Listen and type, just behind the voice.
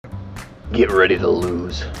Get ready to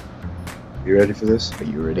lose. You ready for this? Are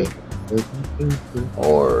you ready?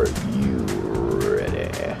 Are you ready?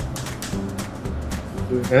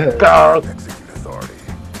 Go! Execute authority.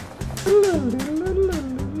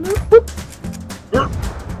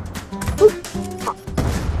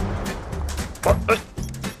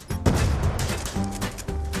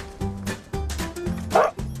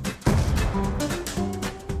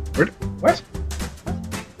 What?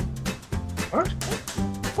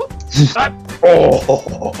 What?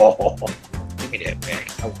 Oh! Give me that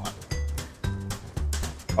back. I want it.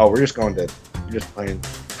 Oh, we're just going to. You're just playing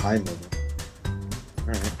time limit.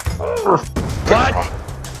 Alright. What?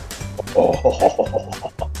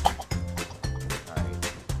 Oh!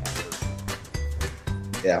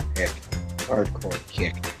 Yeah, kick. Hardcore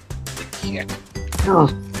kick. Kick.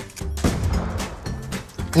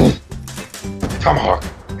 Tomahawk.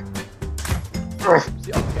 Okay.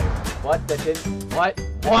 What? That didn't. What?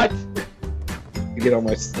 What? You get all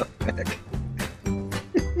my stuff back.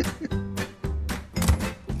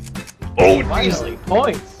 Oh, Finally,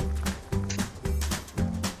 points.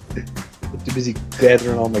 I'm too busy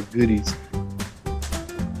gathering all my goodies.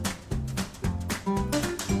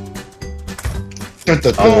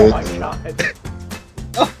 Oh my god.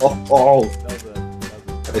 Oh,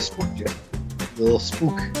 That was I spooked you. You little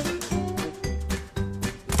spook.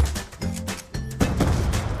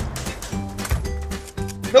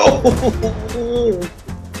 No!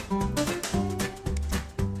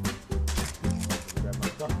 Grab my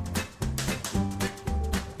stuff.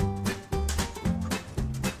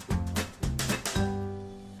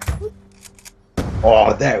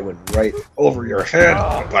 Oh, that went right over your head.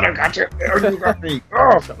 Oh, but I got you. Oh, you got me.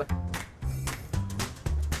 Oh,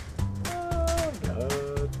 Oh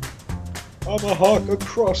god. tomahawk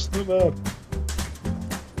across the map.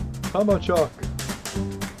 Tomachuck.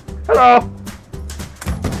 Hello.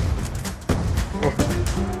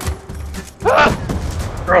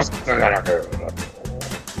 Ah! Across the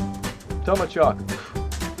Tomachuck.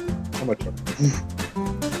 tomahawk.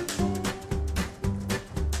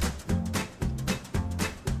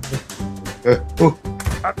 Oh.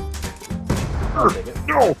 I'll take it.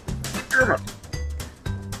 No! Damn it!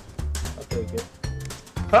 I'll take it.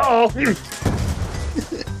 Uh-oh!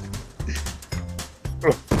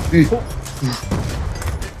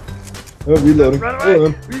 Oh, reloading. Run away.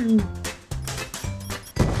 Hold on.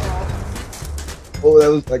 Oh, that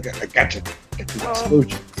was like I got you. Got you.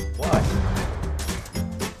 Explosion. Why?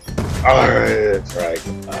 Alright, that's right.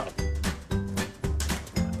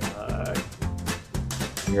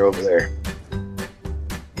 You're over there.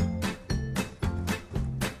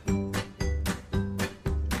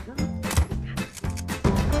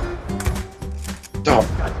 Stop.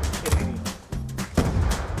 God,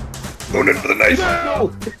 Going in for the knife.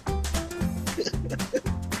 no!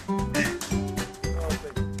 Oh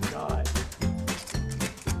thank God.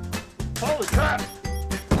 Holy crap!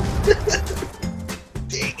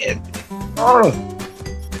 Dang it. Oh.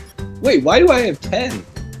 Wait, why do I have 10?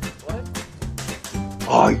 What?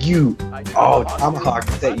 Oh, you. I Oh, tomahawk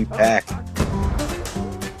set you back.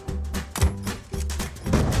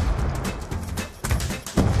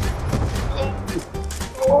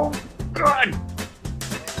 Oh, God.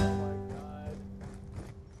 Oh my god.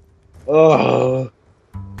 Oh.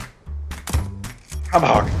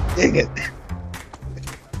 Tomahawk. Dang it.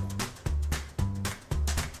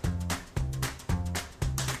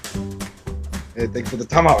 Hey, thanks for the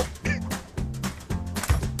tomahawk.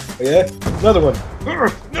 Oh, yeah? Another one.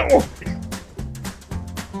 No! Oh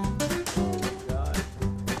god.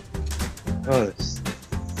 Oh, this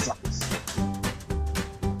sucks.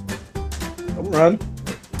 Don't run.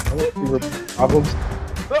 Don't do problems.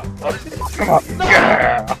 Come on. No!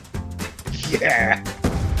 Yeah! Yeah!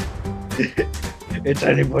 It's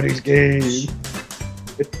anybody's game.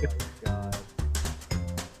 Oh god.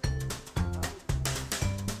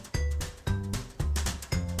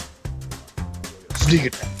 Sneak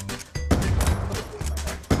attack.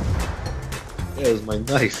 That was my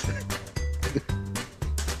knife.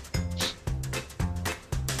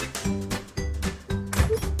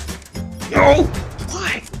 No!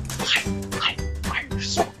 Why? Why? Why are you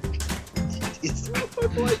so...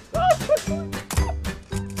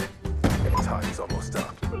 Time's almost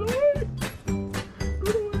up.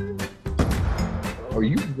 Are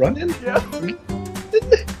you running? Yeah.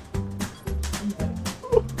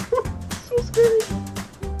 So scary.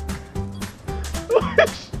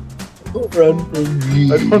 Don't run from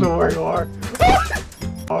me. I don't know where you are.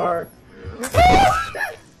 Are.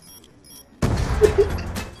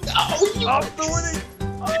 Oh, you... I'm still winning. Oh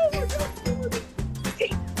my god, I'm still winning.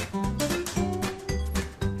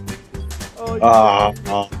 Oh, you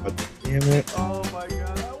Damn damn it. Oh my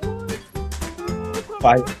god, I won!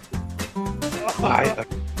 Bye. Bye.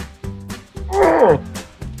 Oh,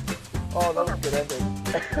 Oh, that was a good ending.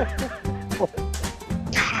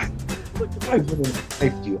 God. I would have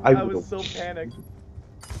knifed you. I was so panicked.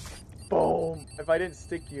 Boom! If I didn't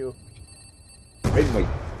stick you. Right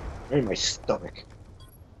in my stomach.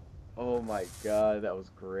 Oh my god, that was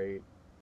great.